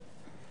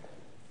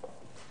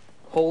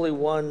Holy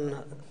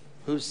One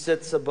who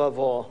sits above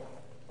all,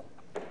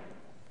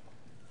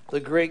 the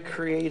great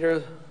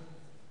Creator,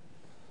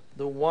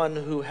 the one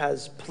who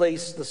has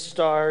placed the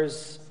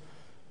stars,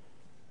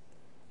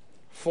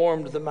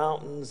 formed the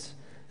mountains,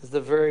 is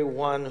the very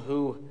one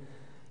who,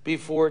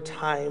 before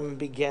time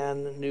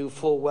began, knew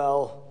full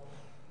well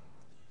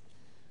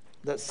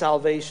that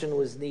salvation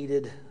was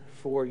needed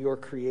for your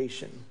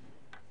creation.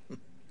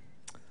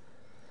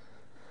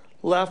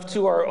 Left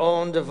to our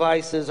own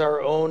devices,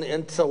 our own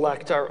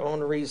intellect, our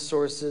own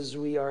resources,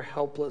 we are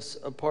helpless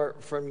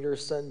apart from your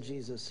Son,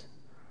 Jesus,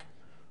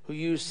 who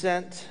you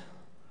sent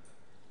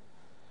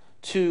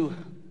to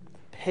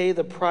pay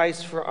the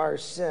price for our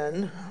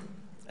sin,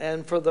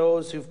 and for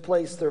those who've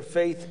placed their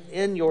faith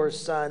in your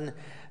Son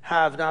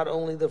have not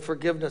only the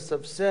forgiveness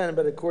of sin,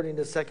 but according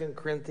to 2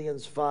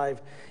 Corinthians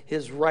 5,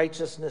 his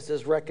righteousness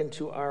is reckoned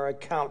to our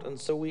account, and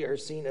so we are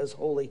seen as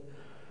holy.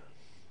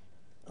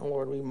 And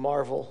Lord, we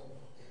marvel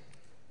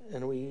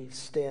and we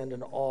stand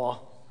in awe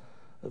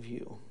of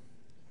you.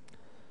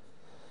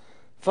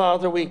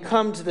 Father, we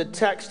come to the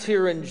text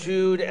here in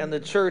Jude, and the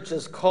church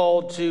is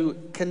called to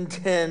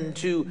contend,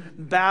 to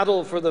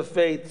battle for the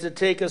faith, to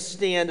take a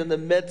stand in the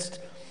midst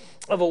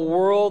of a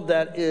world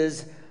that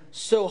is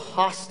so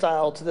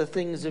hostile to the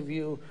things of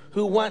you,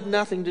 who want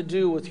nothing to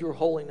do with your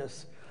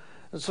holiness.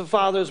 And so,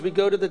 Father, as we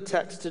go to the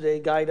text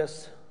today, guide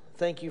us.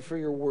 Thank you for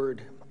your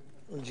word.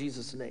 In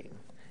Jesus' name,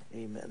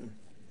 amen.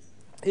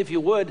 If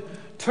you would,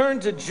 turn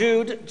to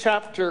Jude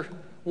chapter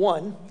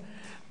 1.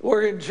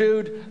 We're in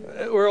Jude.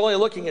 We're only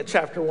looking at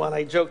chapter 1.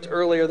 I joked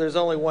earlier there's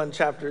only one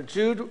chapter.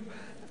 Jude,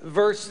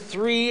 verses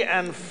 3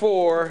 and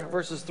 4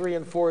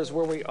 is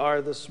where we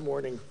are this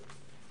morning.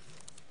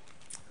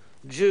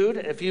 Jude,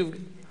 if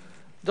you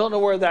don't know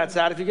where that's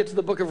at, if you get to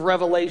the book of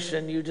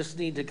Revelation, you just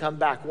need to come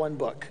back one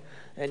book,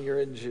 and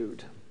you're in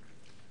Jude.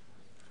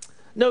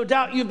 No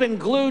doubt you've been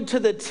glued to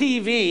the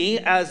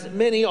TV, as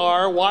many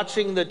are,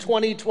 watching the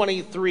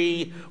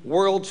 2023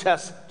 World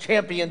Chess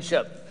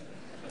Championship.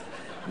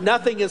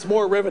 Nothing is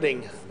more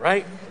riveting,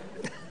 right?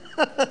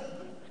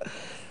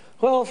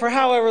 Well,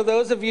 however,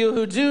 those of you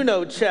who do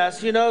know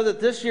chess, you know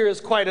that this year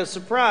is quite a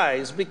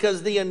surprise,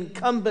 because the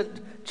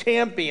incumbent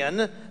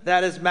champion,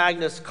 that is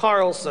Magnus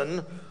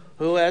Carlsen,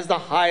 who has the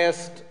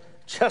highest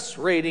chess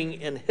rating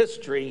in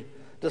history,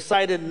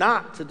 decided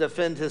not to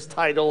defend his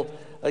title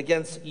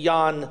against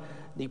Jan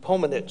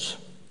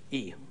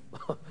Nepomniachtchi.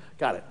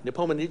 Got it,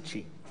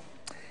 Nepomniachtchi.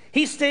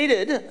 He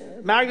stated,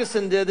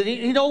 Magnuson did, that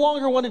he no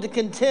longer wanted to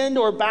contend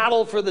or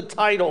battle for the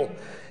title.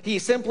 He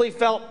simply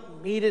felt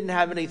he didn't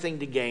have anything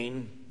to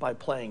gain by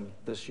playing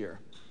this year.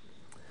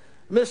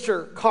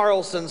 Mr.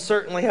 Carlsen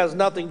certainly has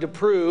nothing to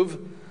prove,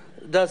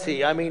 does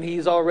he? I mean,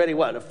 he's already, a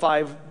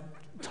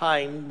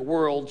 5-time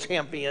world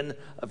champion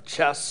of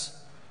chess.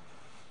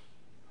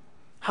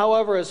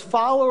 However, as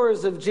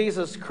followers of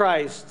Jesus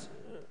Christ,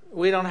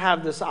 we don't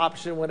have this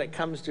option when it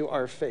comes to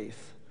our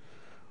faith.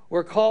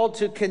 We're called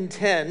to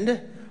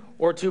contend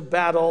or to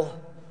battle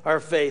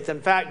our faith.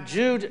 In fact,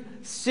 Jude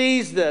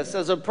sees this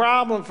as a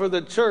problem for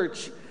the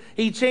church.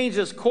 He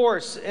changes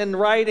course in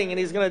writing, and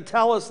he's going to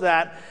tell us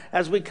that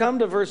as we come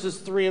to verses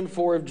 3 and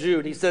 4 of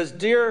Jude. He says,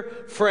 "Dear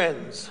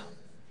friends,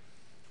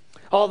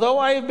 although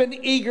I have been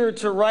eager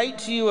to write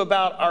to you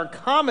about our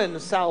common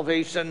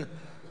salvation,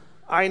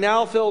 I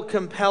now feel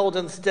compelled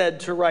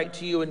instead to write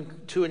to you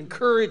and to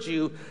encourage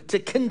you to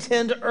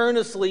contend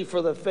earnestly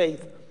for the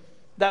faith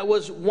that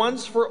was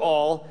once for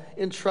all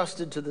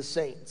entrusted to the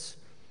saints.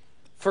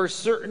 For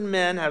certain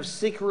men have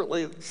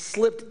secretly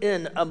slipped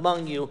in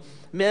among you,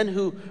 men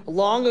who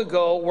long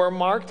ago were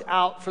marked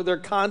out for their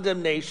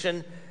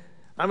condemnation.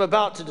 I'm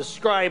about to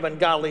describe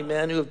ungodly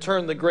men who have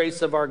turned the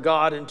grace of our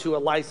God into a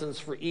license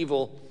for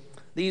evil.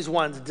 These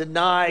ones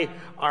deny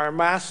our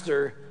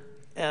Master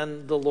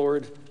and the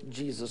Lord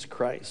Jesus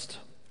Christ."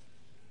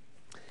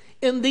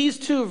 In these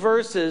two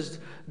verses,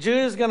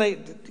 Jude is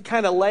going to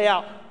kind of lay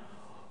out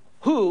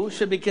who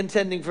should be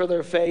contending for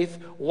their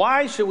faith,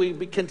 why should we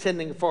be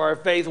contending for our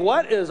faith,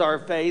 what is our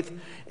faith,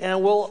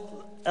 and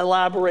we'll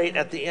elaborate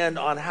at the end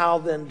on how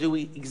then do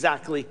we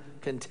exactly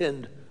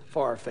contend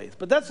for our faith.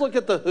 But let's look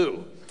at the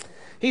who.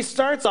 He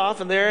starts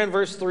off in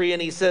verse 3,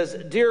 and he says,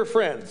 "Dear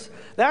friends."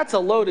 That's a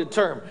loaded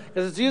term,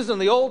 because it's used in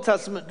the Old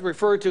Testament to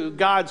refer to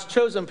God's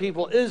chosen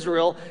people,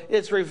 Israel.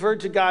 It's referred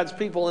to God's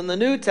people in the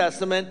New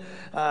Testament.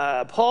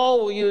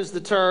 Paul will use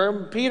the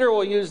term. Peter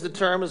will use the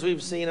term, as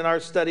we've seen in our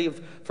study of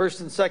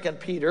 1st and 2nd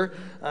Peter.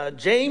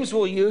 James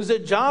will use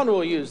it. John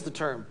will use the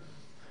term.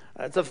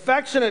 It's an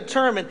affectionate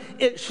term, and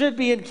it should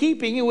be in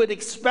keeping. You would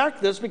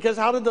expect this, because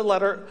how did the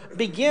letter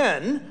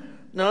begin?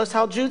 Notice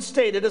how Jude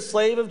stated, "A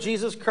slave of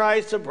Jesus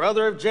Christ, a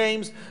brother of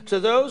James, to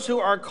those who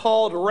are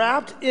called,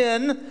 wrapped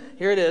in,"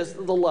 here it is,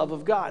 "the love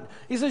of God."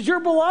 He says, "You're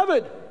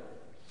beloved."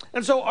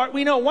 And so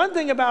we know one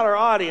thing about our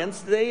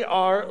audience: they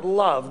are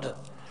loved.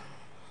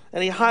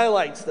 And he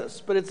highlights this.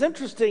 But it's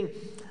interesting,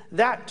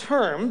 that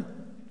term,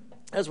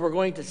 as we're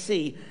going to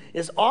see,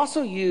 is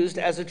also used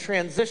as a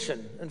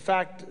transition. In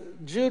fact,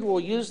 Jude will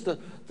use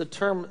the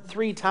term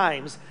 3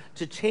 times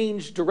to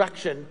change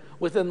direction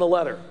within the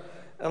letter.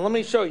 And let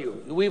me show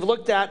you. We've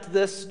looked at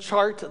this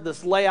chart,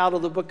 this layout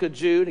of the book of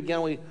Jude.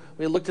 Again,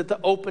 we looked at the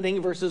opening,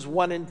 verses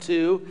 1 and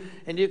 2,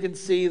 and you can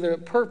see the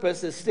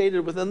purpose is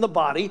stated within the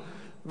body,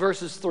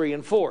 verses 3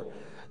 and 4.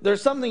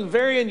 There's something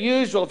very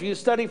unusual. If you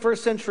study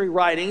first century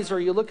writings or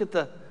you look at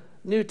the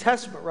New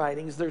Testament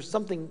writings, there's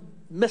something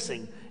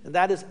missing, and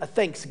that is a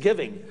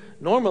thanksgiving.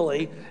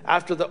 Normally,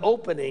 after the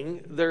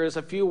opening, there is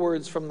a few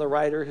words from the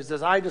writer who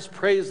says, I just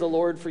praise the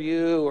Lord for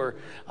you, or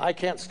I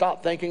can't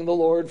stop thanking the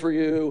Lord for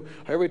you.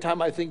 Every time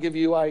I think of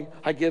you, I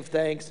give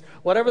thanks.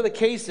 Whatever the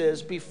case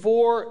is,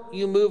 before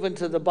you move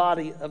into the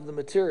body of the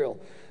material,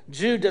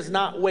 Jude does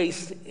not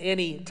waste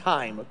any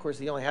time. Of course,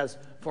 he only has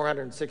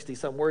 460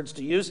 some words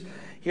to use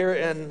here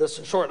in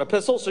this short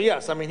epistle. So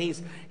yes, I mean,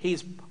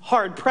 he's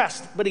hard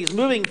pressed, but he's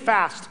moving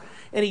fast.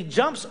 And he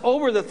jumps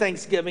over the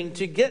Thanksgiving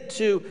to get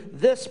to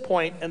this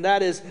point, and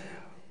that is,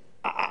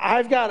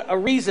 I've got a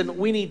reason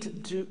we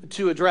need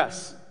to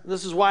address.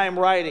 This is why I'm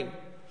writing.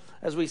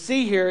 As we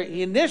see here,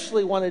 he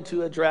initially wanted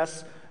to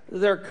address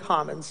their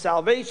common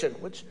salvation,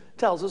 which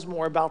tells us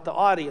more about the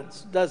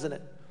audience, doesn't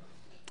it?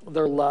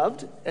 They're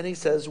loved, and he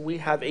says we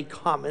have a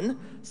common,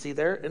 see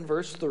there in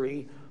verse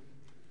 3,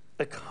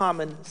 a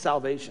common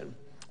salvation.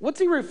 What's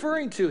he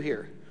referring to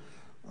here?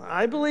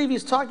 I believe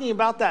he's talking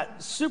about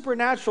that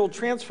supernatural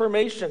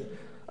transformation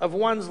of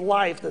one's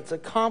life that's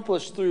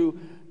accomplished through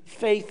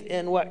faith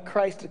in what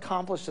Christ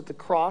accomplished at the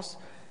cross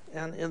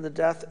and in the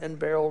death and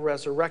burial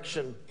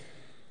resurrection.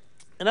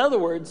 In other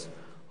words,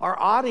 our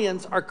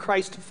audience are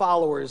Christ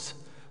followers.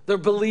 They're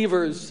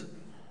believers.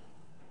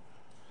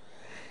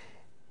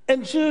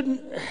 And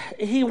Jude,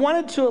 he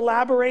wanted to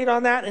elaborate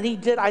on that, and he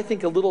did, I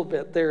think, a little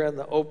bit there in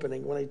the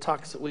opening when he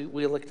talks.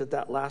 We looked at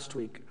that last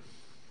week.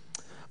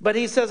 But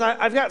he says,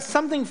 I've got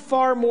something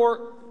far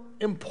more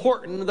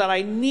important that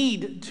I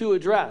need to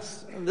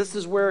address. And this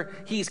is where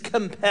he's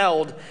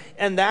compelled.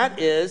 And that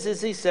is,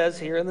 as he says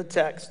here in the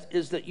text,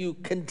 is that you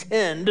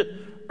contend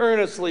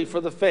earnestly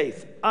for the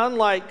faith.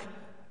 Unlike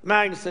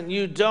Magnuson,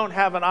 you don't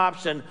have an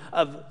option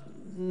of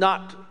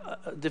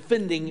not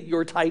defending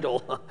your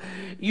title.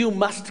 You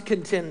must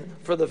contend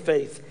for the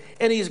faith.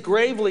 And he's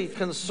gravely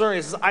concerned.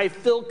 He says, I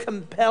feel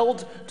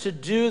compelled to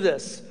do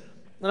this.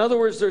 In other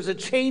words, there's a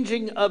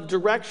changing of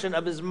direction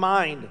of his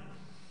mind.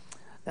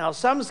 Now,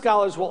 some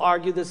scholars will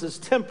argue this is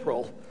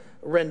temporal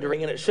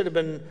rendering, and it should have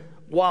been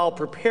while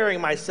preparing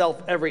myself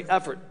every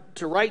effort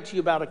to write to you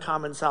about a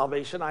common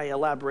salvation, I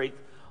elaborate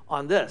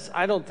on this.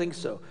 I don't think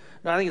so.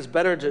 No, I think it's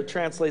better to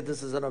translate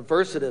this as an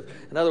aversive.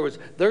 In other words,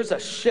 there's a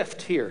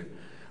shift here.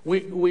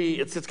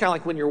 It's kind of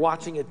like when you're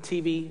watching a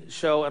TV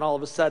show and all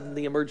of a sudden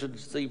the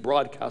emergency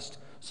broadcast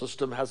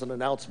system has an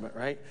announcement,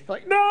 right? You're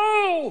like,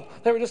 no!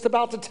 They were just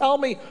about to tell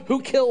me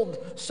who killed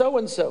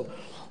so-and-so,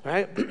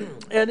 right?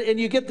 and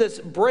you get this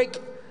break,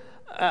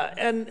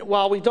 and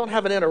while we don't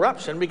have an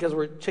interruption because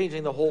we're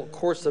changing the whole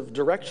course of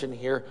direction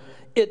here,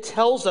 it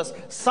tells us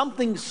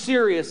something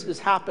serious is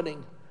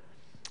happening.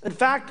 In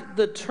fact,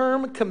 the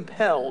term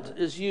compelled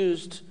is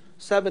used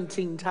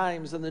 17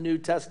 times in the New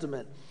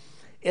Testament,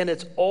 and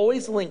it's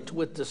always linked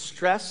with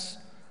distress,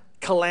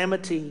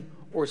 calamity,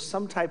 or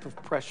some type of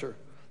pressure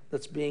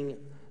that's being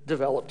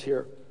developed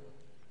here.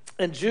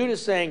 And Jude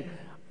is saying,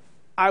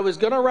 I was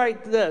going to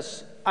write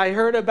this. I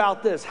heard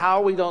about this.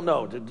 How? We don't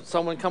know. Did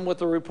someone come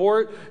with a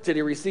report? Did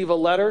he receive a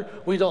letter?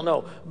 We don't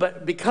know.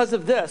 But because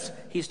of this,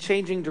 he's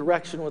changing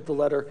direction with the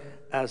letter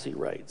as he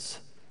writes.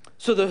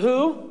 So the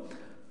who?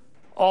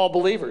 All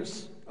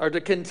believers are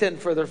to contend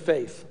for their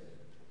faith.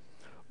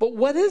 But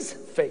what is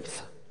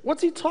faith?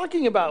 What's he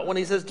talking about when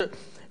he says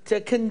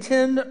to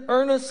contend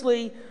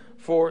earnestly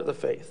for the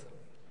faith?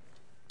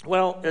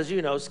 Well, as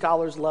you know,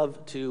 scholars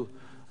love to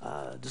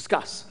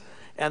discuss.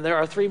 And there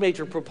are three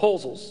major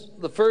proposals.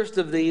 The first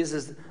of these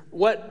is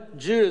what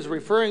Jude is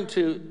referring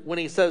to when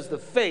he says the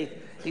faith.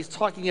 He's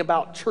talking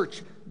about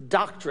church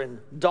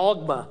doctrine,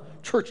 dogma,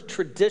 church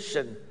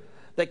tradition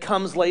that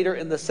comes later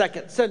in the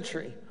 2nd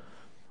century.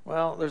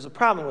 Well, there's a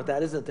problem with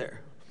that, isn't there?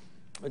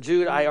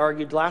 Jude, I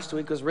argued last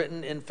week, was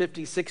written in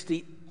 50,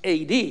 60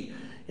 AD.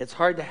 It's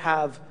hard to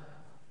have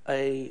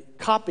a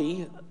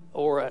copy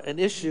or an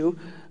issue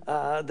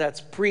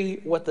that's pre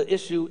what the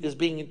issue is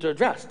being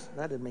addressed.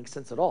 That didn't make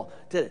sense at all,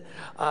 did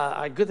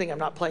it? Good thing I'm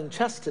not playing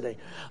chess today.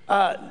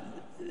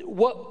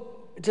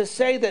 To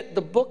say that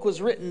the book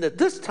was written at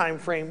this time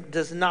frame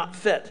does not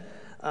fit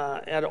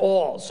at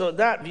all. So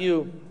that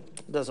view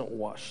doesn't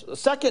wash. The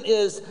second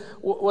is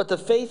what the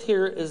faith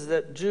here is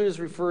that Jude is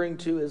referring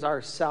to is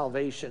our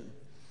salvation.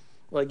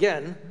 Well,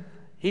 again,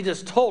 he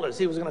just told us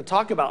he was going to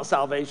talk about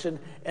salvation,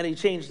 and he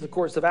changed the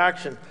course of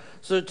action.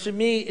 So to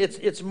me,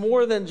 it's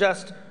more than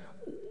just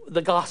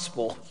the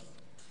gospel.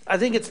 I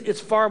think it's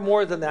far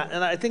more than that.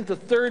 And I think the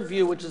third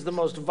view, which is the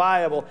most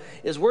viable,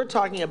 is we're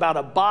talking about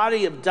a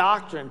body of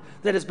doctrine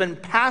that has been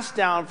passed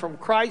down from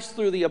Christ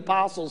through the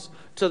apostles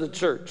to the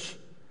church.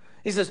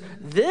 He says,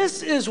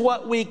 this is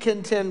what we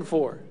contend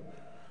for.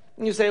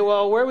 And you say,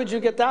 well, where would you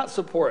get that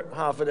support,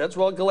 Hoffeditz?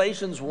 Well,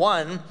 Galatians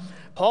 1,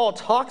 Paul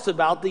talks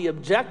about the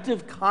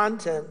objective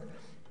content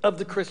of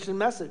the Christian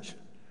message.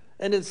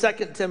 And in 2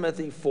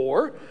 Timothy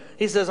 4,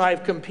 he says,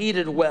 I've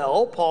competed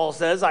well. Paul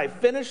says, I've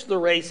finished the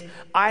race.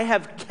 I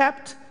have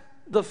kept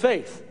the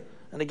faith.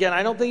 And again,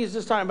 I don't think he's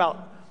just talking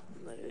about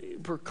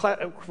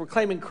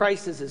proclaiming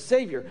Christ as his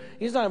Savior.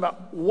 He's talking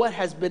about what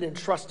has been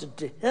entrusted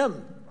to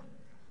him.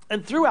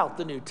 And throughout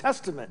the New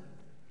Testament,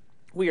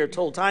 we are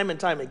told time and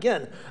time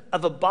again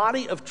of a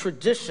body of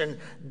tradition,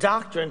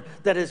 doctrine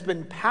that has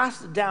been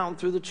passed down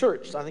through the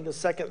church. I think of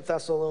 2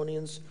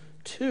 Thessalonians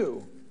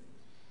 2.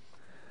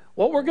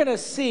 What we're going to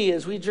see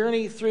as we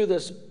journey through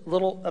this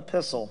little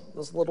epistle,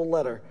 this little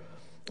letter,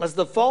 as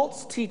the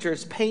false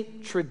teachers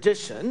paint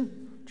traditions,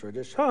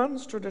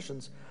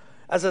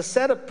 as a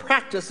set of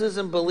practices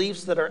and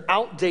beliefs that are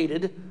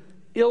outdated,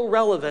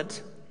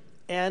 irrelevant,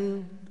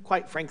 and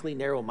quite frankly,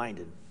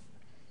 narrow-minded.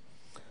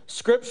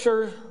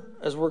 Scripture,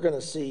 as we're going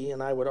to see,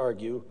 and I would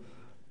argue,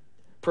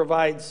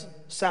 provides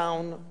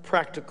sound,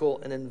 practical,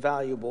 and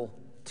invaluable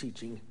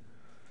teaching.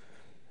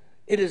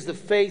 It is the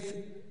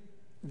faith,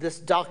 this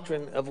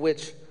doctrine of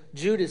which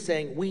Jude is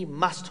saying we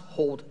must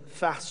hold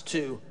fast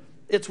to.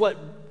 It's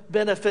what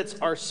benefits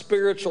our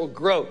spiritual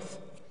growth.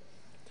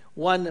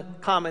 One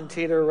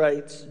commentator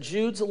writes,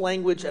 Jude's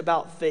language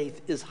about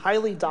faith is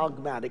highly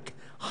dogmatic,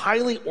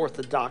 highly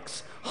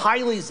orthodox,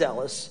 highly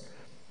zealous.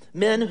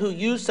 Men who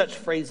use such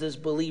phrases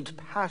believed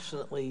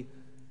passionately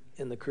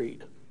in the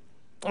creed.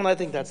 And I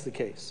think that's the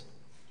case.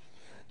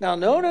 Now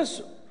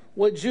notice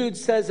what Jude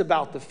says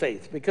about the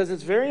faith, because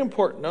it's very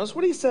important. Notice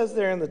what he says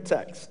there in the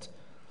text.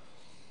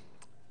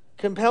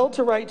 Compelled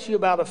to write to you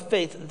about a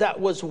faith that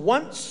was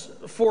once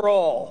for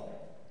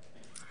all.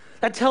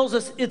 That tells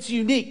us it's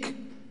unique.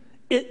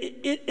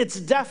 It's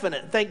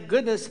definite. Thank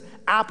goodness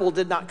Apple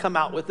did not come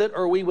out with it,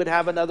 or we would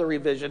have another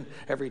revision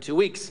every 2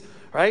 weeks,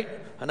 right?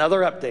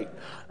 Another update.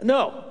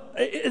 No.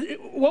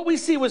 What we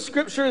see with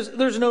Scripture is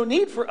there's no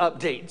need for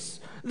updates.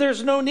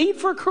 There's no need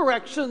for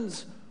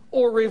corrections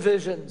or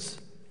revisions.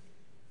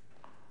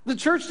 The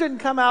church didn't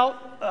come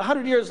out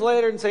 100 years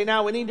later and say,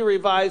 now we need to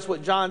revise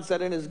what John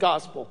said in his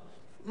gospel.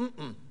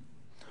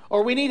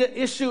 Or we need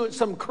to issue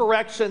some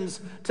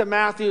corrections to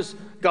Matthew's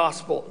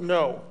gospel.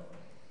 No.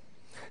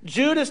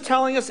 Jude is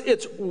telling us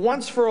it's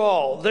once for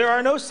all. There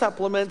are no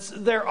supplements.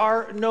 There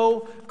are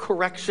no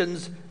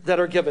corrections that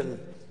are given.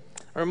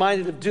 I'm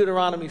reminded of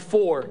Deuteronomy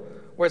 4,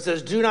 where it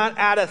says, do not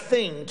add a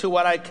thing to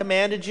what I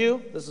commanded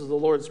you. This is the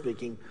Lord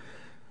speaking.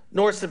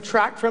 Nor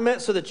subtract from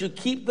it, so that you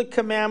keep the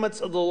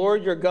commandments of the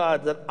Lord your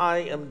God that I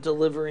am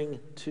delivering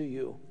to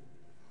you.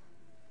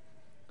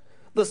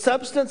 The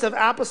substance of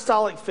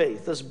apostolic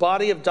faith, this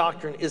body of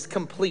doctrine, is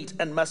complete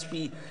and must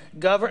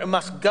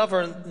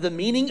govern the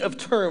meaning of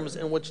terms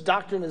in which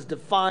doctrine is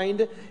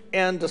defined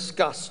and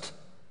discussed.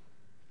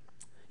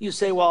 You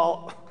say,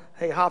 well,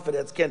 hey,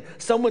 Hoffeditz, can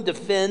someone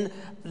defend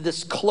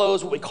this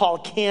close, what we call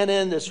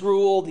canon, this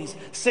rule, these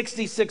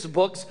 66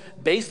 books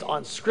based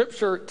on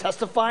Scripture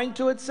testifying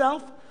to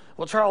itself?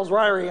 Well, Charles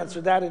Ryrie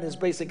answered that in his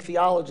basic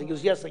theology. He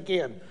goes, yes, I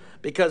can.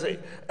 Because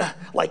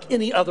like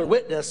any other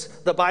witness,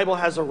 the Bible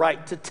has a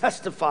right to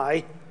testify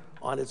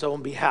on its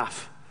own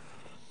behalf.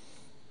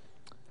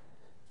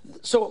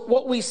 So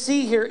what we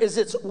see here is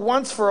it's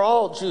once for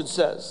all, Jude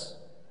says.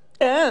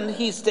 And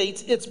he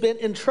states it's been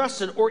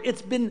entrusted or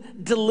it's been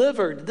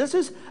delivered. This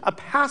is a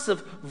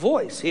passive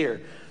voice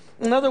here.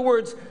 In other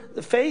words,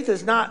 the faith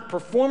is not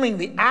performing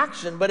the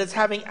action, but it's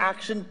having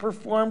action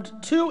performed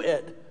to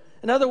it.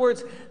 In other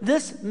words,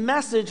 this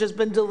message has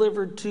been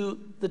delivered to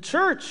the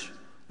church.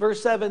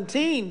 Verse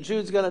 17,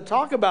 Jude's going to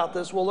talk about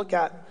this. We'll look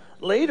at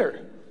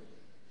later.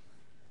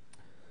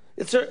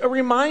 It's a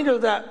reminder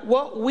that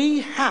what we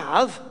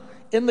have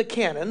in the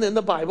canon, in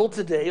the Bible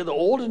today, the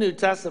Old and New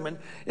Testament,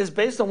 is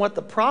based on what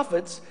the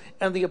prophets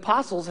and the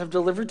apostles have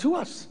delivered to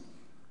us.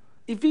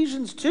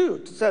 Ephesians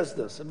 2 says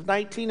this in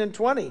 19 and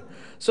 20.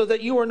 So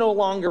that you are no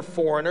longer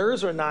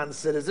foreigners or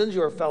non-citizens,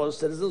 you are fellow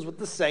citizens with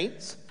the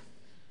saints,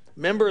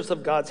 members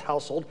of God's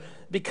household,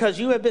 because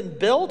you have been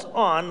built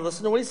on,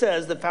 listen to what he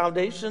says, the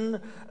foundation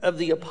of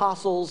the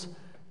apostles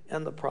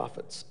and the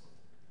prophets.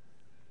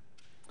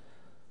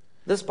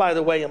 This, by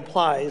the way,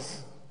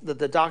 implies that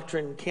the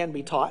doctrine can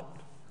be taught,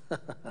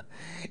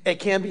 it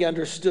can be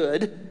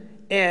understood,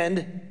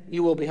 and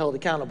you will be held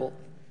accountable.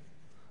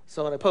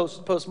 So in a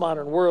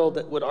postmodern world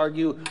that would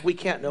argue we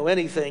can't know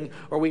anything,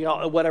 or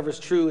whatever's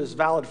true is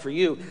valid for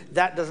you,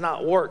 that does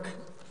not work.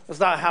 That's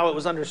not how it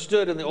was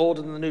understood in the Old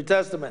and the New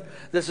Testament.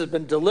 This has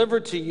been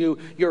delivered to you.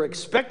 You're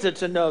expected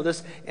to know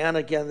this. And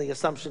again, the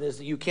assumption is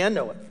that you can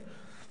know it.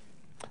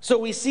 So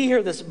we see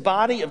here this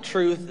body of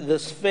truth,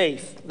 this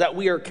faith that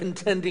we are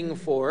contending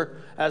for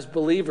as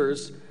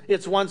believers.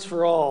 It's once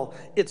for all.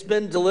 It's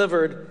been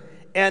delivered.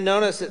 And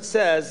notice it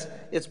says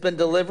it's been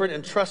delivered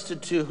and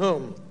trusted to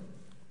whom?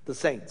 The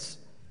saints.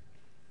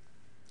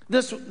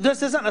 This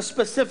isn't a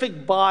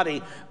specific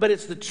body, but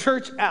it's the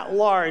church at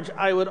large,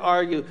 I would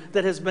argue,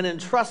 that has been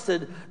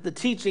entrusted the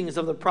teachings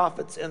of the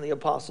prophets and the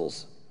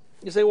apostles.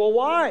 You say, well,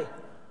 why?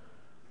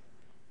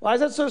 Why is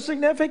that so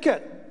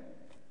significant?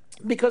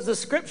 Because the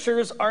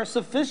Scriptures are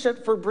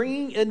sufficient for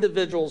bringing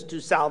individuals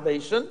to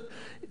salvation,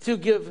 to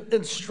give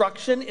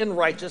instruction in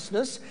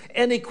righteousness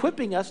and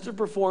equipping us to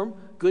perform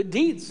good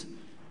deeds.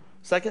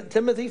 2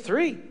 Timothy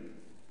 3.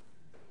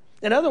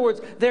 In other words,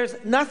 there's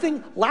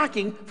nothing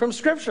lacking from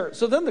Scripture.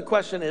 So then the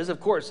question is, of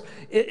course,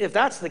 if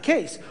that's the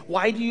case,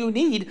 why do you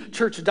need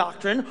church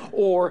doctrine,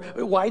 or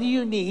why do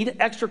you need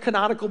extra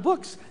canonical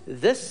books?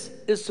 This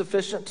is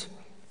sufficient.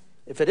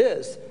 If it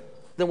is,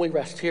 then we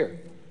rest here.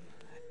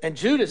 And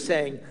Jude is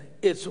saying,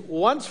 it's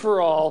once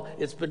for all,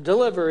 it's been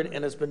delivered,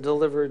 and it's been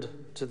delivered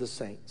to the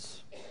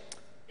saints.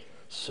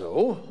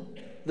 So,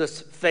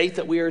 this faith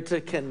that we are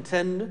to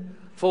contend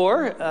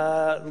for,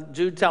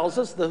 Jude tells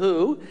us the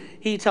who,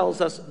 he tells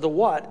us the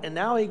what, and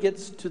now he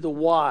gets to the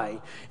why.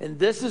 And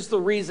this is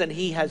the reason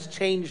he has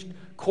changed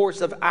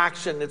course of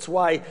action. It's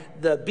why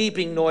the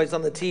beeping noise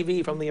on the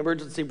TV from the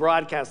emergency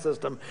broadcast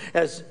system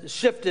has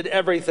shifted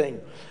everything,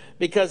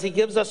 because he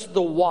gives us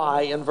the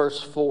why in verse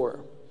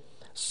 4.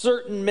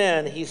 Certain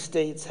men, he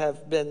states,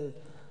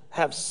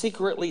 have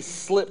secretly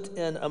slipped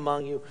in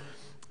among you.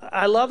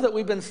 I love that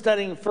we've been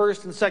studying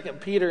 1st and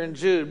 2nd Peter and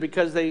Jude,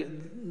 because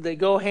they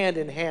go hand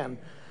in hand.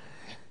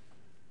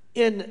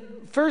 In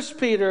 1st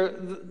Peter,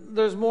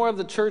 there's more of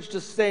the church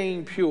just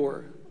staying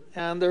pure,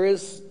 and there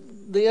is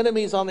the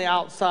enemies on the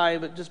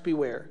outside, but just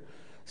beware.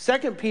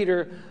 2nd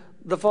Peter,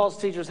 the false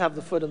teachers have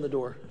the foot in the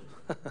door.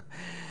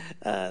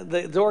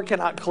 The door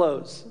cannot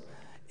close.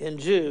 In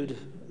Jude,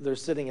 they're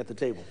sitting at the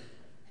table.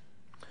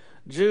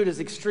 Jude is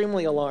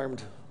extremely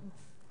alarmed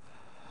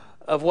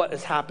of what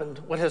has happened,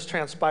 what has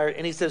transpired.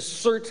 And he says,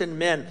 certain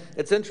men.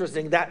 It's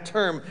interesting, that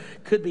term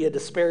could be a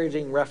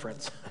disparaging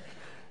reference.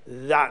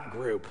 That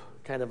group,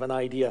 kind of an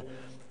idea.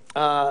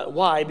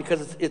 Why?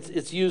 Because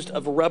it's used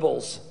of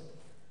rebels.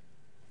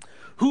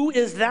 Who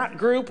is that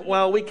group?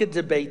 Well, we could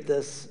debate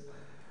this.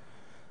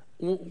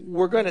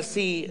 We're going to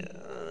see,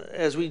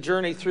 as we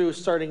journey through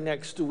starting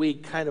next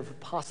week, kind of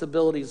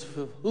possibilities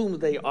of whom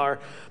they are.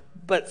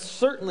 But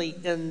certainly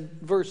in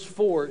verse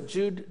 4,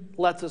 Jude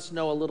lets us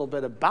know a little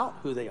bit about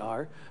who they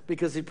are,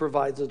 because he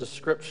provides a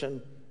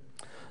description.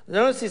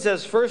 Notice he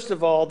says, first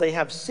of all, they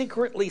have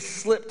secretly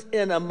slipped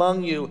in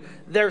among you.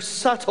 They're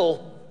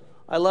subtle.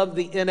 I love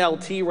the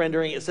NLT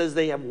rendering. It says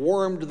they have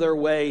wormed their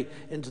way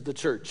into the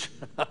church.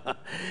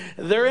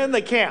 They're in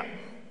the camp.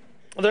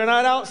 They're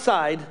not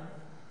outside.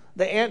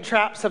 The ant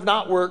traps have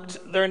not worked.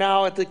 They're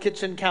now at the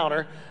kitchen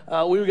counter.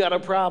 We've got a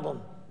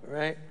problem,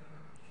 right?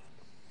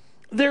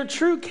 Their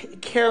true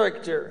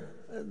character,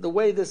 the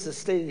way this is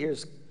stated here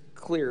is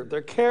clear.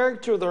 Their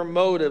character, their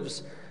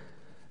motives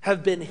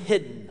have been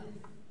hidden.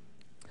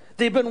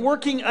 They've been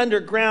working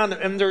underground,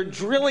 and they're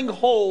drilling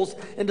holes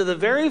into the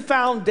very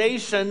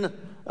foundation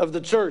of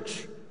the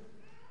church.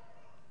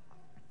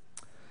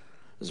 I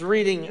was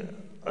reading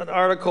an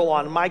article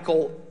on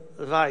Michael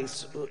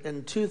Weiss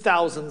in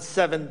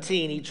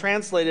 2017. He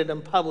translated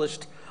and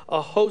published a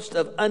host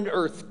of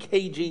unearthed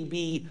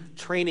KGB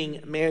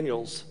training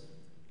manuals.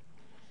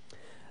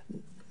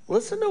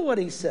 Listen to what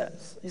he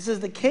says. He says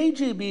the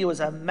KGB was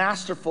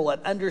masterful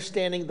at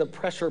understanding the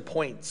pressure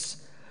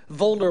points,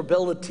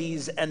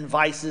 vulnerabilities, and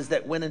vices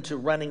that went into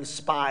running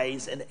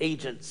spies and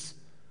agents.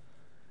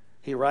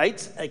 He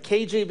writes, a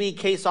KGB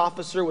case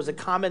officer was a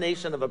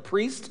combination of a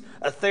priest,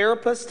 a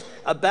therapist,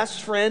 a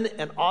best friend,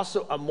 and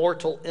also a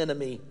mortal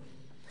enemy.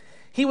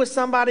 He was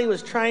somebody who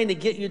was trying to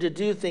get you to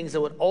do things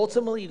that would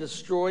ultimately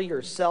destroy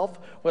yourself,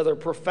 whether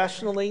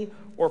professionally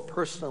or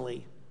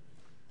personally.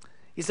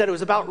 He said it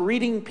was about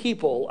reading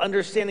people,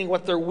 understanding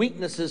what their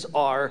weaknesses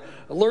are,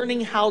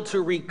 learning how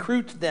to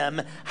recruit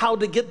them, how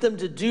to get them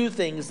to do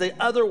things they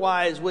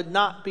otherwise would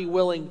not be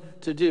willing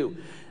to do.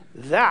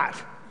 That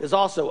is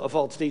also a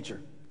false teacher.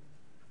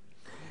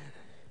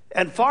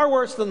 And far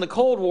worse than the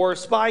Cold War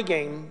spy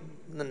game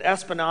and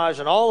espionage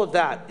and all of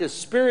that is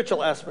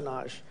spiritual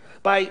espionage.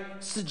 By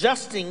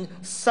suggesting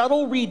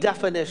subtle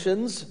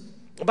redefinitions,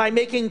 by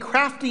making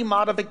crafty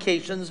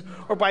modifications,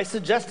 or by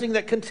suggesting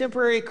that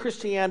contemporary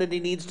Christianity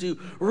needs to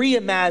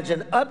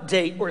reimagine,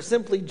 update, or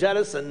simply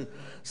jettison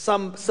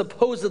some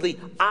supposedly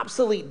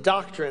obsolete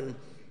doctrine,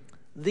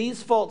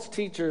 these false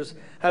teachers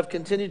have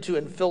continued to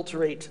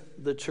infiltrate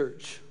the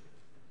church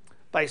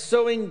by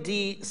sowing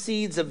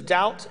seeds of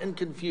doubt and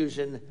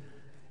confusion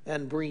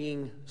and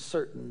bringing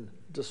certain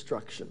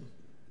destruction.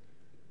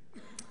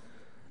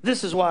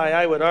 This is why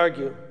I would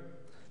argue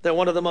that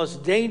one of the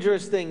most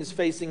dangerous things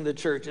facing the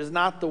church is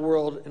not the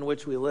world in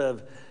which we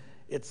live,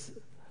 it's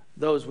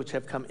those which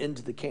have come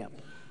into the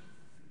camp.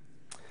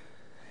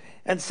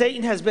 And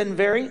Satan has been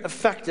very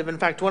effective. In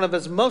fact, one of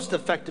his most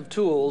effective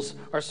tools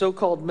are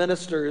so-called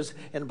ministers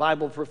and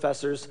Bible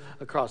professors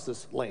across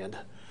this land.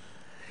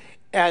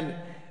 And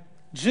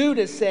Jude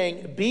is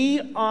saying,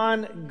 be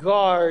on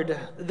guard.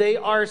 They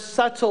are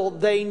subtle.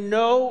 They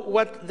know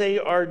what they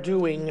are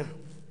doing.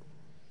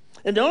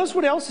 And notice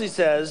what else he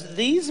says.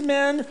 These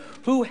men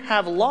who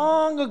have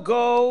long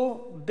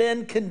ago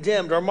been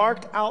condemned or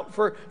marked out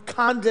for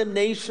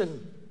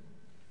condemnation.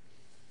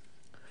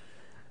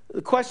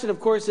 The question, of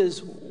course,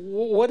 is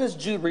what is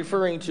Jude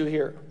referring to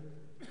here?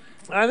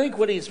 I think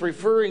what he's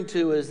referring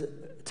to is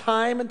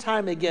time and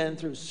time again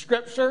through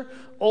Scripture,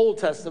 Old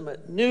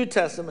Testament, New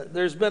Testament,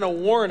 there's been a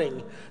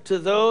warning to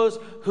those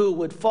who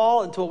would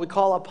fall into what we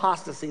call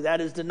apostasy,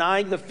 that is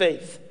denying the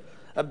faith,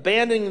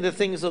 abandoning the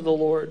things of the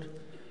Lord.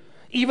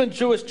 Even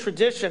Jewish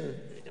tradition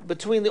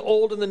between the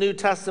Old and the New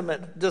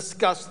Testament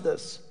discuss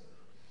this.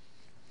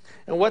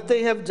 And what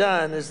they have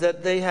done is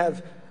that they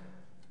have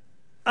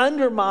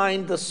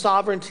undermined the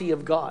sovereignty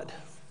of God.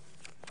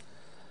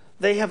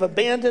 They have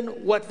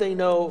abandoned what they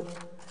know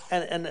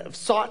and have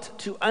sought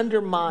to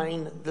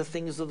undermine the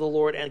things of the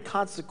Lord, and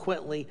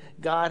consequently,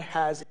 God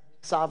has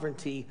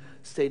sovereignty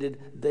stated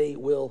they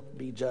will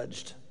be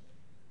judged.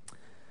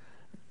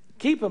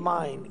 Keep in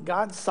mind,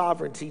 God's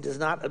sovereignty does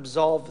not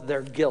absolve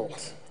their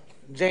guilt.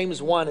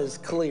 James 1 is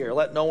clear.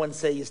 Let no one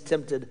say he's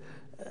tempted,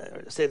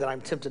 say that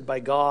I'm tempted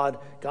by God.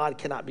 God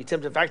cannot be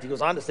tempted. In fact, he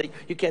goes on to say,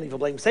 you can't even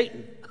blame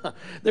Satan.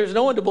 There's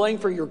no one to blame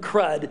for your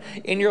crud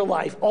in your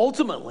life,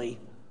 ultimately,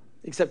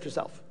 except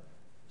yourself.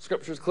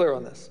 Scripture is clear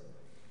on this.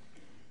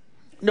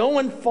 No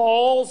one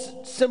falls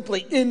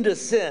simply into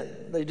sin.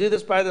 They do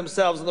this by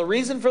themselves. And the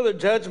reason for their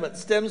judgment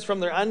stems from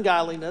their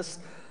ungodliness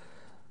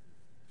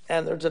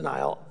and their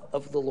denial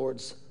of the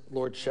Lord's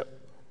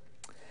lordship.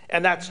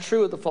 And that's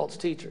true of the false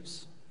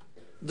teachers.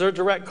 Their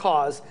direct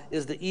cause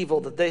is the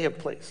evil that they have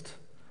placed.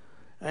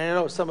 And I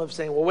know some of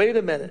saying, well, wait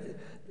a minute.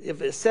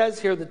 If it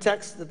says here, the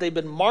text, that they've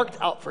been marked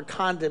out for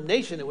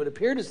condemnation, it would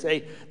appear to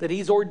say that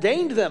he's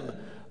ordained them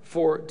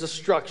for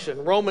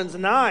destruction. Romans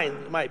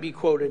 9 might be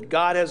quoted.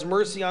 God has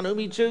mercy on whom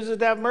he chooses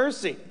to have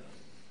mercy,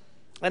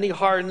 and he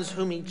hardens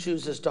whom he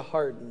chooses to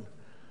harden.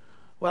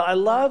 Well, I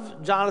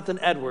love Jonathan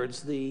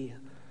Edwards, the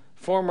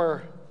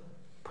former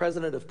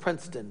president of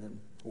Princeton,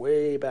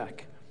 way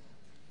back.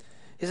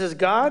 He says,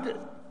 God,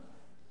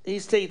 he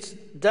states,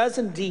 does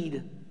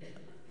indeed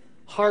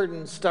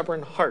harden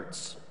stubborn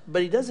hearts,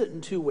 but he does it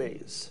in two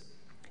ways.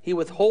 He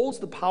withholds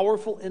the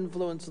powerful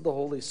influence of the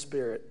Holy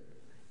Spirit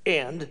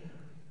and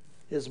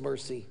his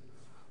mercy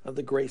of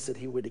the grace that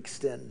he would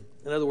extend.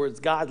 In other words,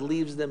 God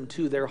leaves them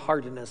to their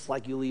hardness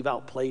like you leave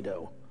out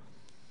Play-Doh.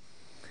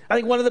 I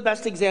think one of the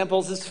best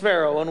examples is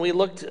Pharaoh. And we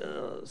looked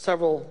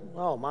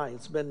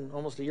it's been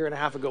almost a year and a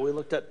half ago, we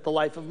looked at the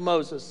life of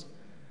Moses.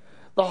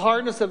 The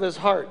hardness of his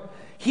heart.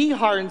 He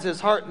hardens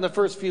his heart in the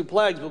first few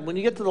plagues, but when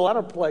you get to the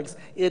latter plagues,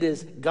 it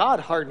is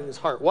God hardening his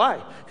heart.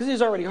 Why? Because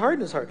he's already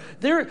hardened his heart.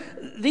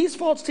 These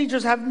false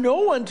teachers have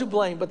no one to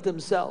blame but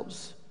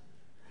themselves.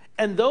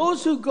 And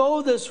those who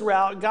go this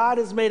route, God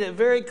has made it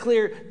very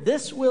clear,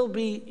 this will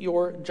be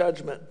your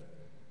judgment.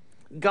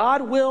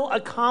 God will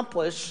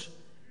accomplish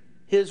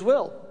his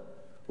will,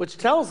 which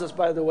tells us,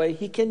 by the way,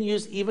 he can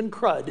use even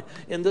crud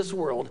in this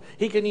world.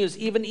 He can use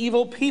even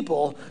evil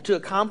people to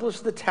accomplish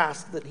the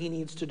task that he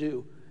needs to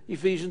do.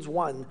 Ephesians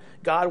 1,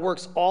 God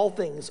works all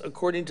things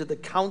according to the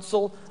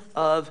counsel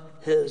of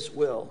his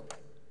will.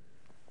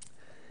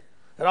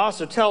 It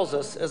also tells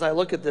us, as I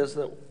look at this,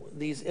 that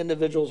these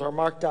individuals are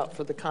marked out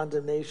for the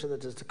condemnation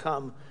that is to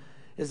come,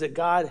 is that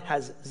God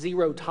has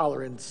zero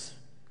tolerance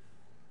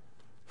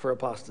for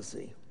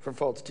apostasy, for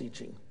false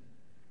teaching.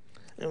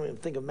 And when we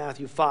think of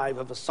Matthew 5,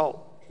 if a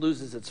salt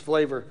loses its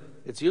flavor,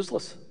 it's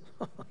useless.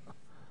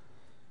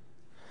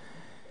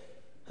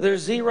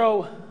 There's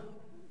zero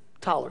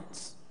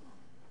tolerance.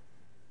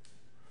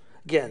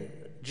 Again,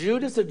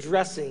 Jude is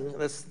addressing,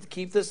 let's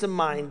keep this in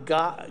mind,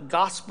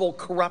 gospel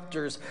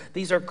corrupters.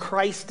 These are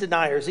Christ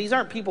deniers. These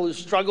aren't people who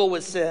struggle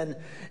with sin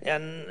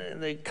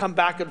and they come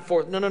back and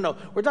forth. No.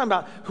 We're talking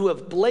about who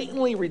have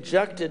blatantly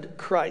rejected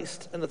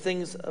Christ and the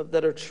things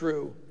that are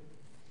true.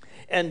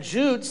 And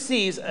Jude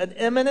sees an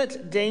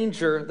imminent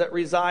danger that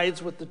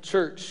resides with the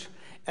church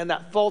and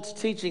that false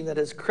teaching that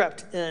has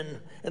crept in.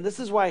 And this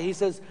is why he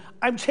says,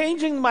 I'm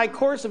changing my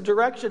course of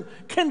direction.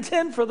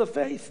 Contend for the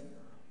faith.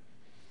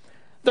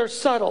 They're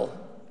subtle.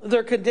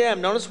 They're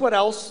condemned. Notice what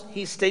else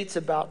he states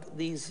about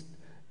these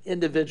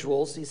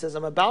individuals. He says,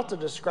 I'm about to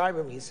describe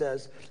them, he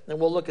says, and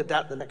we'll look at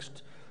that in the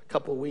next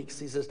couple of weeks.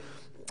 He says,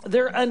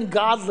 they're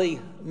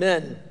ungodly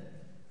men.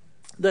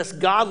 This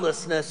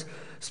godlessness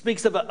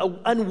speaks of an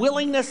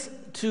unwillingness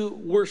to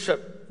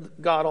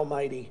worship God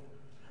Almighty.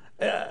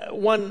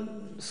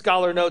 One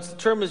scholar notes the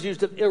term is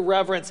used of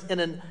irreverence in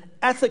an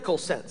ethical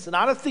sense,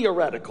 not a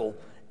theoretical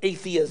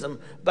atheism,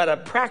 but a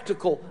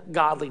practical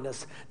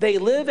godliness. They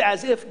live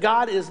as if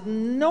God is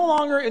no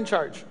longer in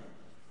charge.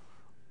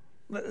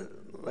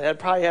 They'd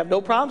probably have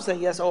no problem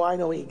saying, yes, I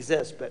know he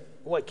exists, but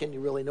what can you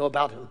really know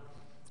about him?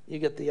 You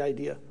get the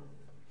idea.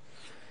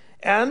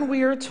 And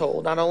we are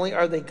told, not only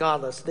are they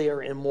godless, they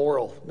are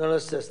immoral.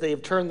 Notice this, they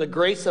have turned the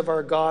grace of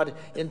our God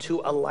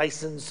into a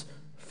license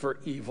for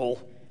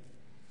evil.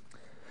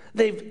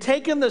 They've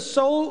taken the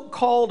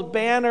so-called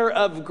banner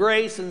of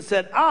grace and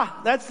said,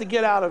 that's the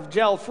get out of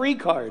jail free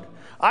card.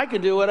 I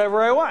can do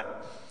whatever I want.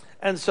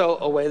 And so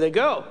away they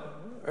go,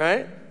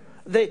 right?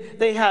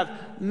 They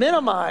have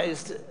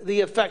minimized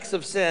the effects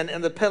of sin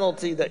and the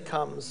penalty that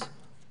comes.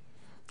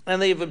 And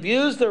they've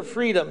abused their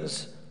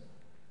freedoms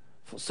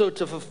so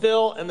to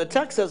fulfill, and the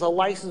text says a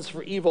license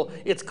for evil.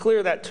 It's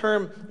clear that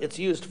term, it's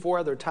used 4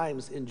 other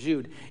times in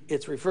Jude.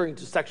 It's referring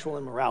to sexual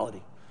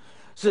immorality.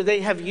 So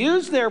they have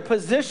used their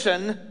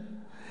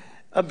position,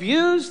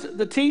 abused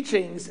the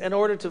teachings in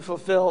order to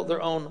fulfill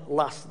their own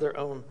lusts, their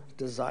own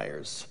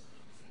desires.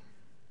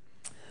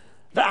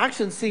 The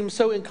actions seem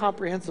so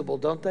incomprehensible,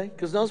 don't they?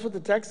 Because notice what the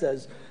text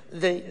says.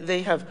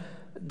 They have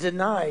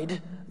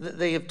denied,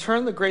 they have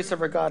turned the grace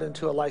of our God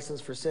into a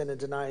license for sin and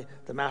deny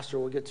the master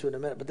we'll get to in a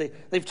minute. But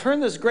they've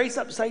turned this grace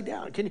upside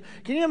down. Can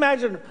you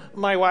imagine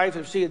my wife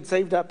if she had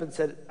saved up and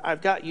said,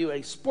 I've got you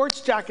a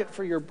sports jacket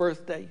for your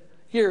birthday.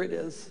 Here it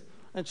is.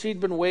 And she'd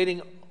been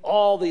waiting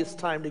all this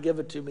time to give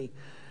it to me.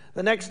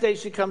 The next day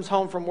she comes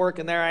home from work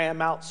and there I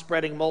am out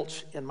spreading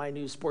mulch in my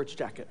new sports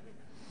jacket.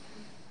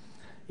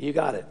 You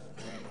got it.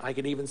 I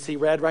can even see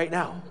red right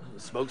now.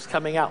 The smoke's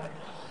coming out.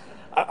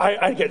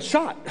 I get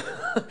shot.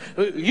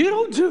 You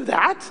don't do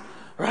that,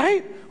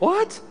 right?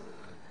 What?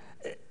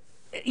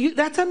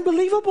 That's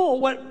unbelievable.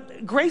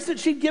 What grace that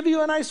she'd give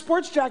you a nice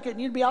sports jacket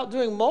and you'd be out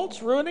doing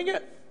mulch, ruining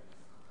it?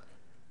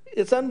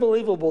 It's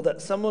unbelievable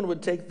that someone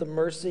would take the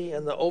mercy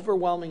and the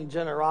overwhelming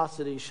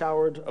generosity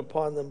showered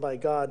upon them by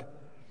God,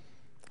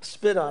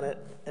 spit on it,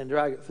 and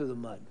drag it through the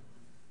mud.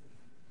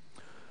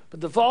 But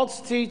the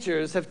false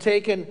teachers have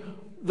taken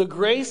the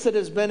grace that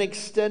has been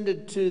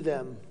extended to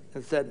them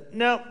and said,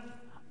 no,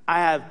 I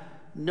have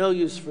no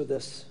use for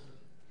this.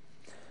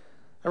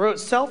 I wrote,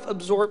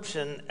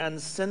 self-absorption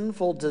and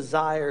sinful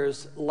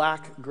desires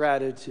lack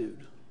gratitude.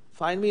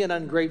 Find me an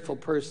ungrateful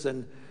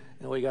person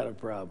and we got a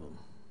problem.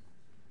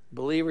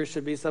 Believers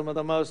should be some of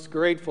the most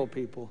grateful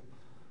people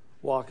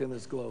walking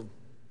this globe.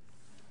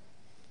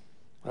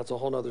 That's a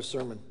whole other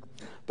sermon.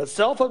 But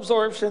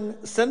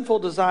self-absorption, sinful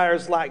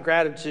desires lack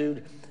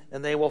gratitude,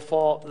 and they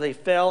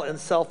fail in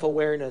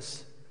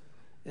self-awareness,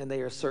 and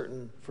they are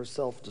certain for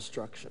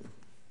self-destruction.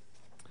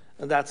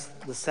 And that's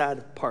the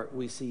sad part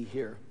we see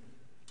here.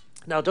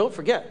 Now, don't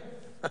forget,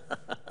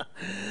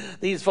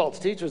 these false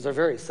teachers are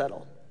very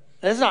subtle.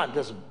 It's not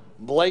just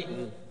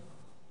blatant.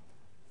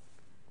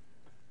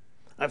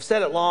 I've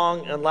said it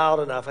long and loud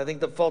enough. I think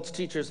the false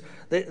teachers,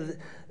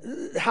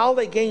 how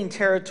they gain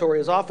territory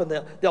is often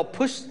they'll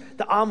push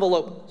the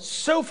envelope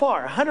so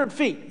far, 100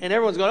 feet, and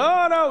everyone's going,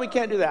 oh, no, we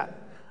can't do that.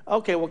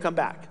 Okay, we'll come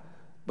back.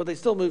 But they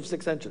still move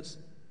 6 inches.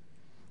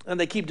 And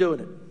they keep doing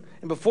it.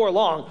 And before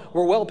long,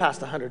 we're well past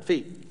 100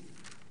 feet.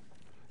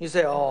 You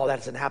say, oh, that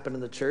doesn't happen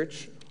in the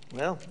church.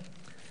 Well,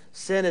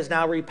 sin is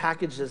now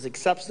repackaged as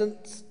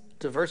acceptance,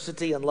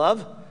 diversity, and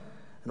love.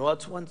 And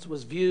what once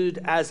was viewed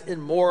as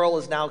immoral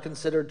is now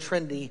considered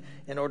trendy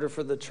in order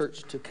for the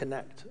church to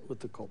connect with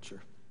the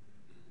culture.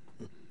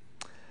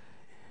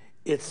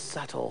 It's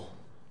subtle.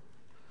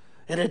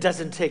 And it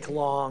doesn't take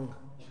long.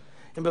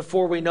 And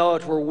before we know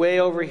it, we're way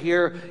over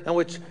here, and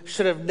which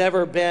should have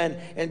never been.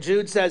 And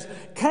Jude says,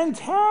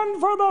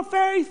 contend for the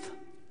faith.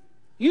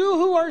 You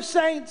who are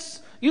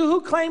saints, you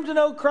who claim to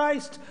know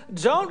Christ,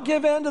 don't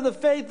give in to the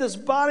faith, this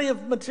body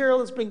of material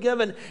that's been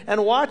given,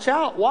 and watch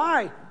out.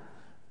 Why?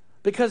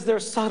 Because they're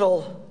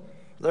subtle.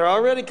 They're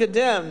already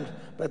condemned,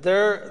 but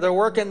they're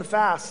working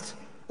fast.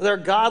 They're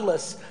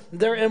godless.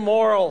 They're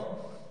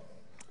immoral.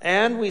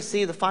 And we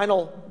see the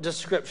final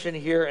description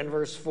here in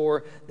verse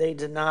 4. They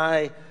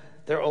deny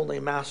their only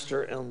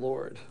master and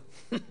Lord.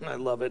 I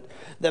love it.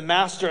 The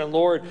master and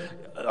Lord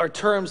are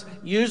terms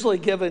usually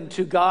given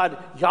to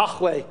God,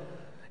 Yahweh.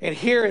 And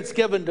here it's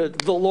given to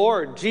the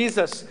Lord,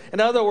 Jesus. In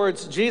other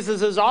words,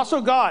 Jesus is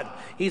also God.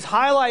 He's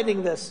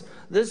highlighting this.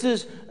 This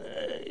is,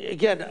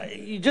 again,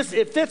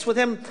 it fits with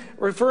him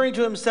referring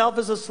to himself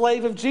as a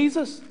slave of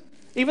Jesus.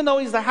 Even though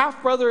he's the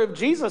half-brother of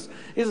Jesus.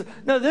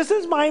 No, this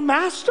is my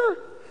master.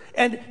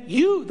 And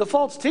you, the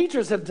false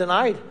teachers, have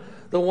denied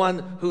the one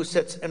who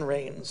sits and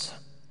reigns.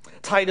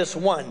 Titus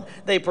 1,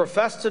 they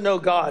profess to know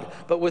God,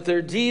 but with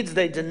their deeds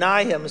they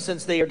deny him,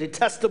 since they are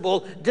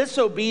detestable,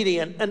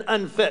 disobedient, and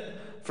unfit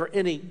for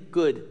any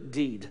good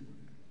deed.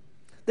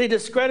 They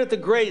discredit the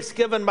grace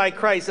given by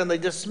Christ, and they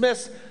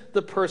dismiss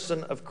the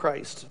person of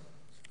Christ.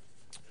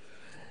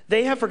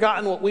 They have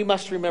forgotten what we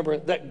must remember,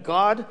 that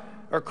God,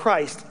 or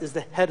Christ, is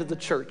the head of the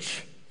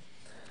church.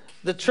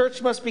 The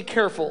church must be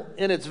careful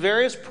in its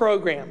various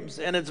programs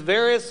and its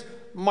various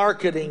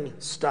marketing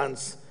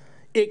stunts.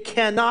 It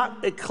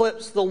cannot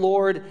eclipse the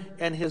Lord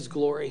and his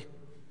glory.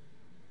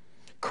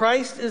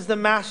 Christ is the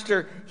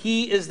master,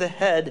 he is the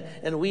head,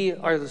 and we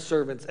are the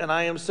servants. And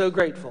I am so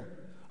grateful,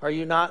 are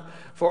you not,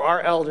 for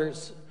our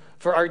elders,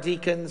 for our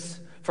deacons,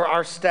 for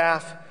our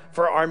staff,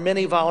 for our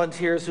many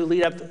volunteers who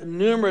lead up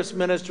numerous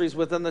ministries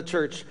within the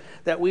church,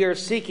 that we are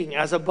seeking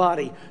as a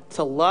body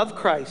to love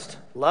Christ,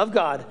 love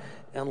God,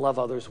 and love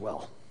others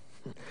well.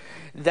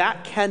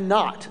 That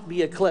cannot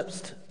be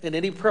eclipsed in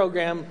any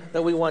program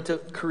that we want to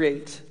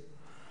create,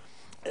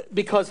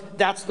 because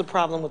that's the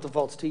problem with the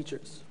false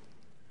teachers.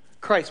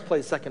 Christ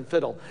plays second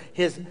fiddle.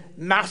 His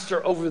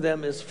master over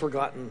them is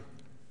forgotten.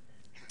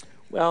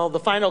 Well, the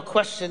final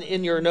question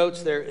in your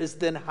notes there is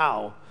then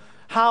how?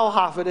 How,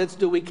 Hoffeditz,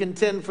 do we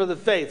contend for the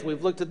faith?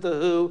 We've looked at the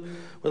who,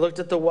 we looked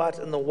at the what,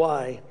 and the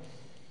why.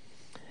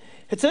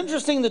 It's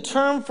interesting, the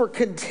term for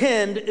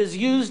contend is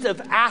used of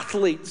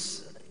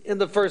athletes in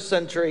the first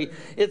century.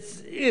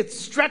 It's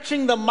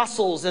stretching the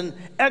muscles and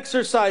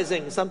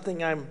exercising,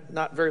 something I'm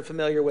not very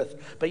familiar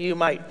with, but you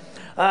might.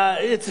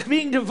 It's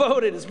being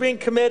devoted, it's being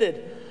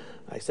committed.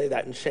 I say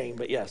that in shame,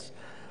 but yes.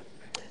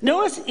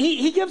 Notice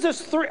he gives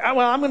us three.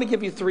 Well, I'm going to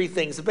give you three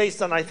things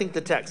based on, I think,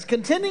 the text.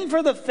 Contending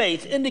for the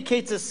faith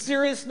indicates a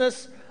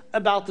seriousness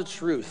about the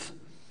truth.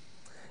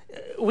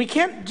 We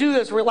can't do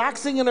this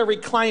relaxing in a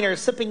recliner,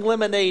 sipping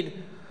lemonade,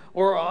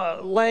 or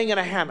laying in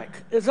a hammock.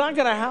 It's not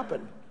going to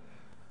happen.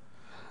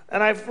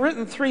 And I've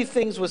written three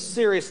things with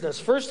seriousness.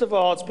 First of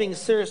all, it's being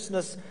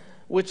seriousness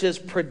which is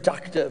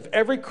productive.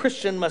 Every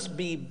Christian must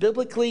be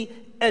biblically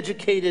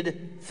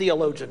educated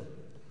theologian.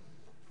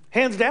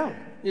 Hands down.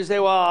 You say,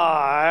 well,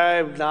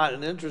 I'm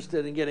not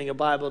interested in getting a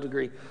Bible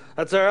degree.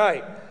 That's all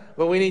right.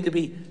 But we need to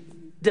be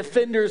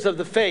defenders of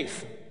the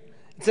faith.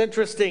 It's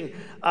interesting.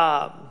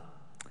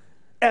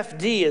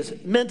 FD is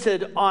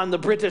minted on the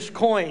British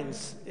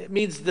coins. It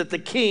means that the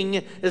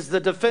king is the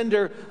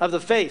defender of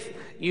the faith.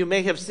 You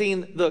may have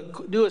seen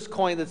the newest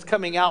coin that's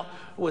coming out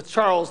with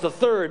Charles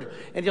III.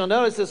 And you'll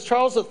notice it's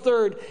Charles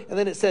III, and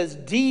then it says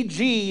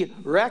DG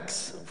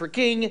Rex for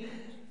king,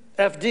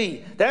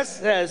 FD. That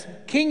says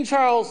King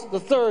Charles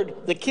III,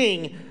 the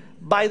king,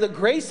 by the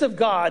grace of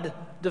God,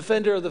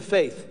 defender of the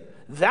faith.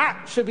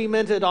 That should be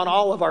minted on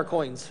all of our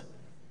coins.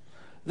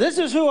 This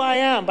is who I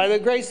am, by the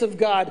grace of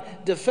God,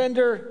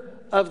 defender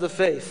of the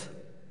faith.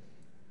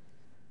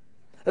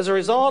 As a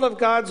result of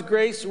God's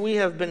grace, we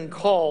have been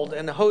called.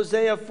 And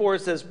Hosea 4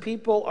 says,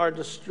 people are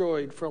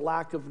destroyed for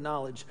lack of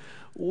knowledge.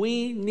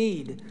 We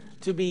need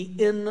to be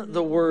in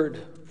the Word.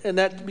 And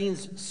that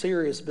means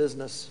serious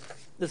business.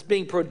 This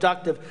being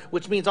productive,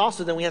 which means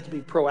also then we have to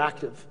be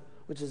proactive,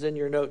 which is in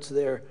your notes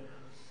there.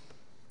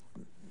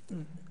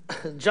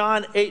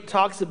 John 8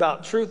 talks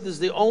about truth is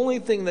the only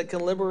thing that can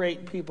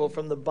liberate people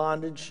from the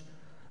bondage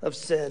of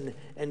sin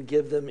and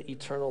give them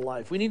eternal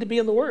life. We need to be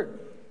in the Word.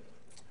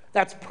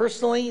 That's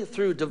personally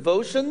through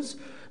devotions.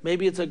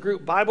 Maybe it's a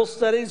group Bible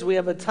studies. We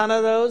have a ton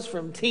of those,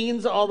 from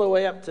teens all the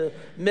way up to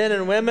men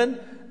and women,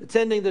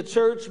 attending the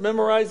church,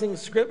 memorizing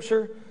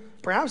Scripture.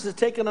 Perhaps it's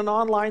taking an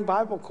online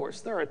Bible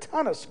course. There are a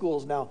ton of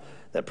schools now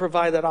that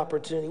provide that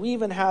opportunity. We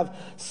even have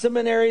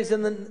seminaries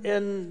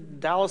in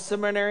Dallas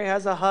Seminary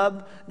has a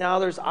hub. Now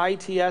there's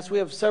ITS. We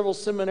have several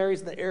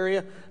seminaries in the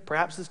area.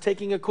 Perhaps it's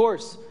taking a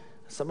course.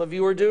 Some of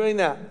you are doing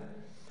that.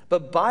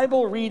 But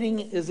Bible reading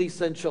is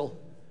essential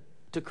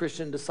to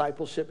Christian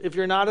discipleship. If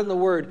you're not in the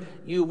Word,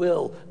 you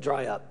will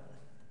dry up.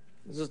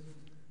 This is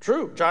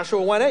true.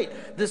 Joshua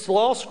 1:8. This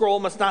law scroll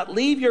must not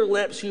leave your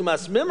lips. You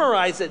must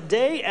memorize it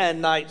day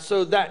and night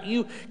so that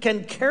you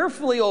can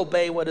carefully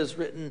obey what is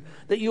written,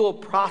 that you will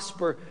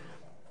prosper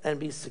and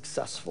be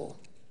successful.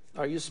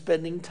 Are you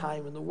spending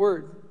time in the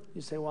Word?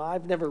 You say, well,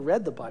 I've never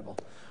read the Bible.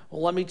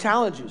 Well, let me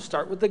challenge you.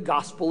 Start with the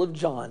Gospel of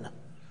John.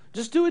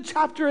 Just do a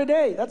chapter a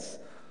day.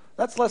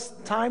 That's less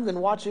time than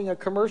watching a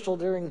commercial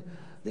during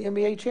the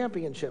NBA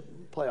championship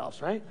playoffs,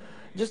 right?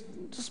 Just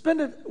spend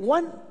a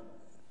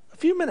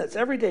few minutes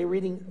every day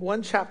reading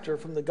one chapter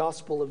from the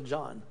Gospel of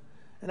John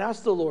and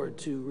ask the Lord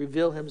to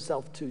reveal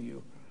himself to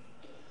you.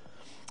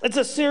 It's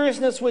a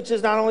seriousness which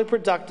is not only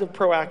productive,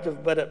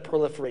 proactive, but it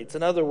proliferates.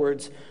 In other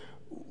words,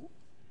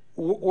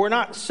 we're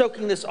not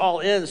soaking this all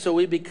in so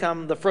we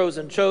become the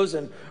frozen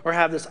chosen or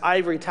have this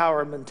ivory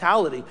tower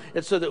mentality.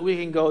 It's so that we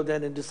can go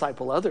then and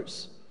disciple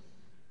others.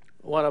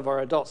 One of our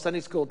adult Sunday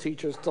school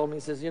teachers told me,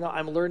 he says,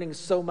 I'm learning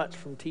so much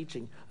from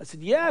teaching. I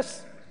said,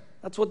 yes,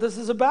 that's what this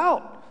is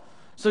about.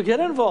 So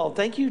get involved.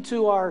 Thank you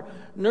to our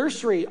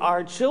nursery,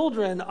 our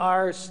children,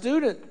 our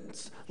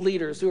students,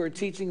 leaders who are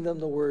teaching them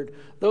the Word.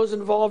 Those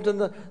involved in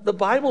the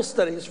Bible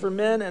studies for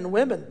men and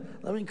women.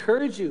 Let me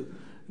encourage you,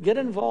 get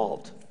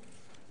involved.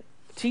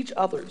 Teach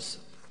others.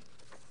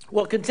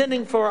 Well,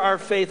 contending for our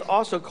faith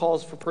also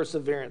calls for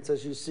perseverance,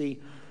 as you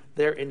see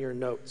there in your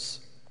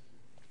notes.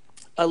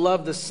 I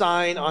love the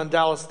sign on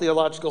Dallas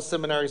Theological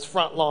Seminary's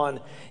front lawn.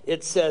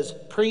 It says,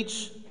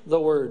 preach the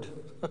word.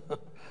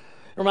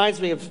 Reminds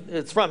me of,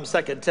 it's from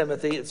 2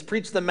 Timothy. It's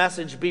preach the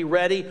message, be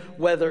ready,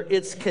 whether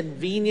it's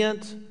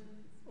convenient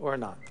or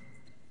not.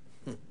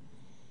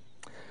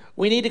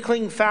 We need to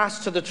cling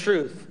fast to the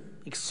truth,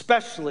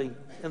 especially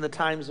in the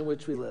times in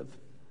which we live.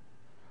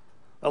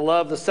 I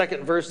love the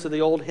second verse to the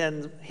old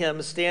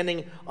hymn,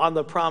 standing on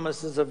the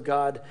promises of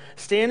God,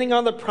 standing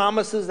on the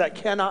promises that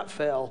cannot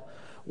fail,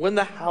 when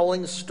the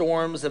howling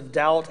storms of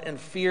doubt and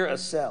fear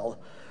assail.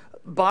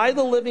 By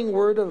the living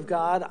word of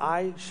God,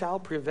 I shall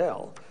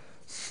prevail,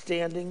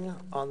 standing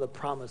on the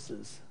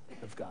promises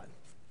of God.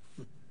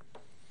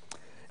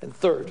 And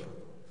third,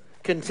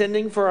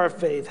 contending for our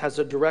faith has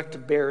a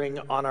direct bearing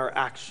on our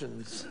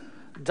actions.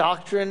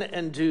 Doctrine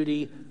and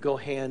duty go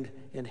hand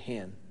in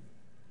hand.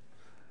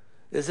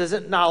 This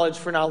isn't knowledge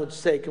for knowledge's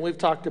sake, and we've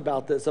talked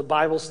about this. A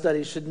Bible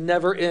study should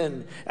never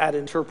end at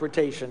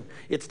interpretation.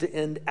 It's to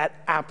end at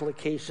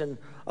application,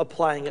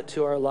 applying it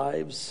to our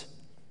lives.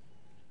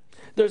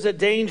 There's a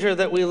danger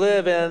that we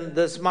live in,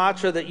 this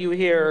mantra that you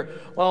hear,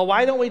 well,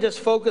 why don't we just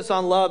focus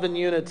on love and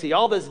unity?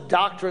 All this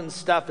doctrine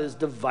stuff is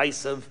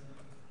divisive.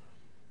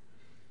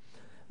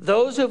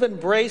 Those who have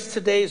embraced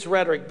today's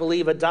rhetoric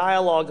believe a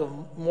dialogue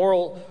of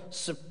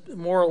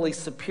morally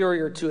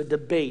superior to a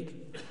debate.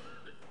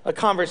 A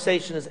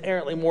conversation is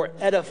inherently more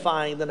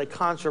edifying than a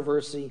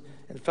controversy,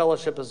 and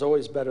fellowship is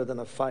always better than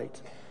a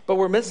fight. But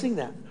we're missing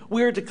that.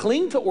 We are to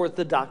cling to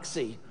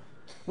orthodoxy.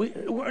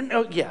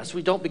 Yes,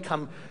 we don't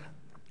become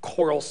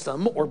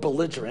quarrelsome or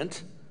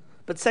belligerent.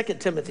 But 2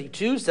 Timothy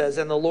 2 says,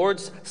 and the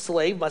Lord's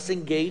slave must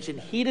engage in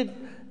heated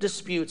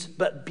disputes,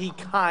 but be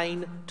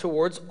kind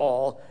towards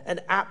all, an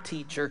apt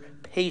teacher,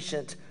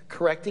 patient,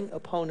 correcting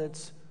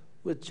opponents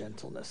with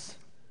gentleness.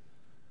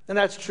 And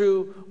that's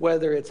true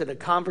whether it's in a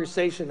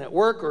conversation at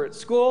work or at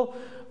school,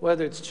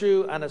 whether it's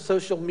true on a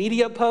social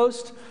media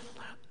post.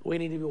 We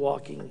need to be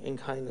walking in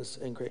kindness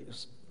and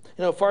grace.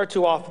 You know, far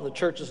too often the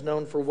church is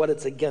known for what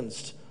it's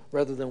against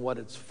rather than what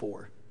it's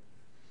for.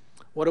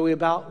 What are we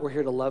about? We're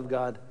here to love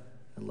God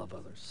and love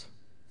others.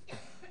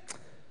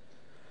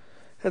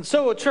 And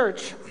so a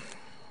church,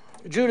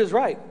 Jude is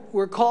right.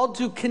 We're called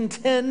to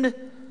contend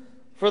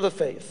for the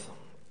faith,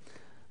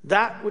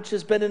 that which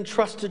has been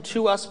entrusted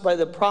to us by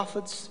the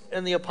prophets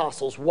and the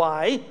apostles.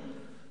 Why?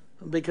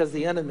 Because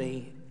the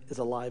enemy is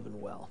alive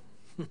and well,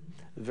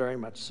 very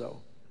much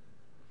so.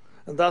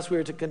 And thus we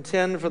are to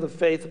contend for the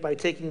faith by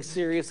taking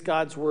serious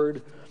God's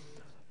word,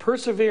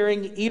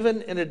 persevering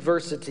even in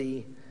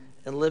adversity,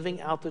 and living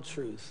out the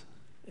truth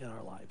in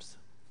our lives.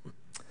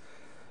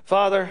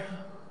 Father,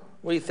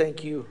 we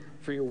thank you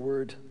for your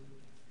word.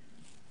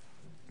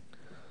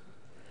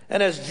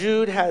 And as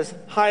Jude has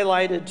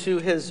highlighted to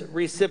his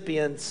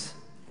recipients,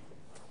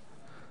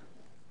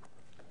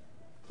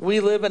 we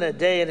live in a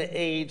day and an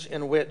age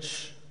in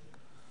which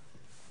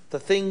the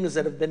things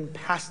that have been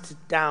passed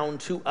down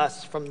to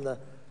us from the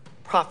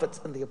prophets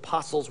and the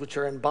apostles, which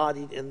are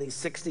embodied in these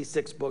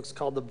 66 books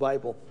called the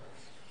Bible,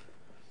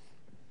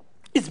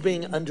 is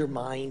being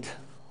undermined.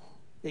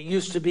 It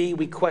used to be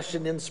we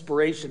question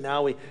inspiration.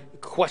 Now we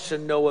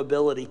question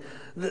knowability.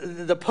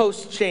 The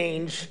posts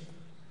change.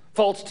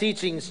 False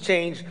teachings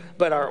change,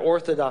 but our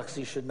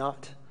orthodoxy should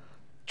not.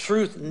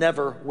 Truth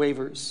never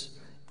wavers.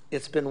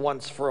 It's been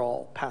once for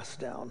all passed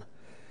down.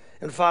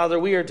 And Father,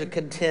 we are to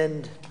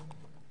contend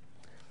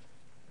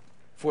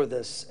for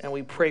this, and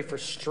we pray for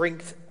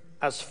strength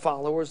as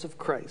followers of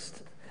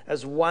Christ,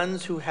 as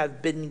ones who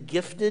have been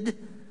gifted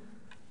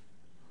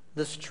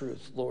this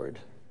truth, Lord,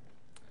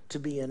 to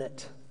be in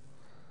it,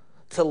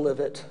 to live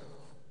it,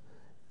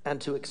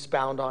 and to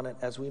expound on it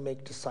as we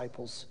make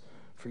disciples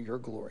for your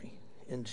glory.